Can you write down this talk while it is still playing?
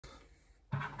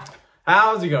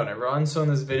How's it going, everyone? So in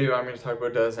this video, I'm going to talk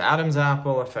about, does Adam's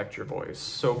apple affect your voice?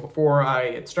 So before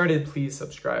I get started, please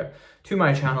subscribe to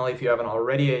my channel if you haven't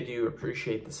already. I do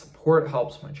appreciate the support,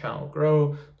 helps my channel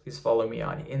grow. Please follow me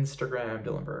on Instagram,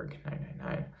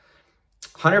 Dillenberg999.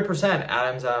 100%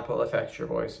 Adam's apple affects your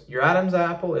voice. Your Adam's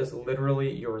apple is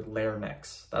literally your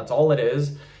larynx. That's all it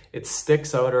is. It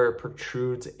sticks out or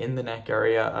protrudes in the neck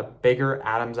area. A bigger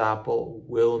Adam's apple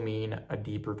will mean a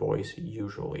deeper voice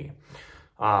usually.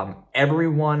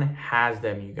 Everyone has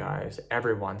them, you guys.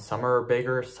 Everyone. Some are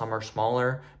bigger, some are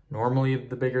smaller. Normally,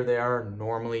 the bigger they are,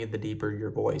 normally the deeper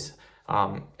your voice.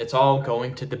 It's all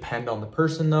going to depend on the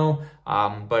person though.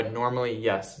 But normally,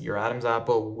 yes, your Adam's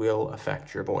apple will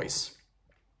affect your voice.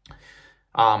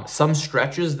 Some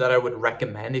stretches that I would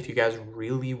recommend if you guys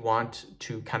really want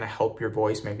to kind of help your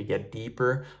voice maybe get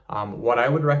deeper. What I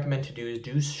would recommend to do is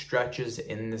do stretches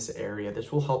in this area.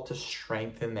 This will help to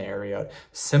strengthen the area.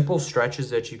 Simple stretches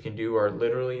that you can do are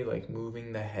literally like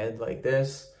moving the head like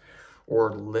this,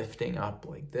 or lifting up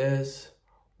like this,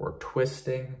 or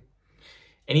twisting.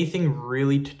 Anything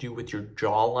really to do with your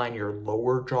jawline, your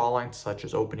lower jawline, such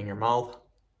as opening your mouth,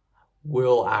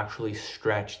 will actually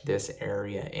stretch this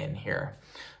area in here.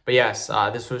 But yes,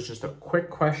 this was just a quick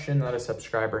question that a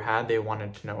subscriber had. They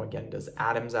wanted to know, again, does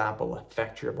Adam's apple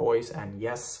affect your voice? And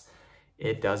yes,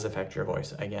 it does affect your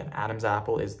voice. Again, Adam's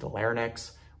apple is the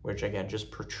larynx, which again just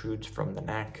protrudes from the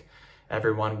neck.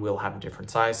 Everyone will have a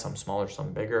different size, some smaller,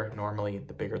 some bigger. Normally,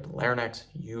 the bigger the larynx,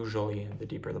 usually the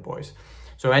deeper the voice.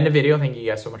 So end of video. Thank you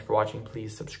guys so much for watching.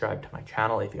 Please subscribe to my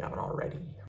channel if you haven't already.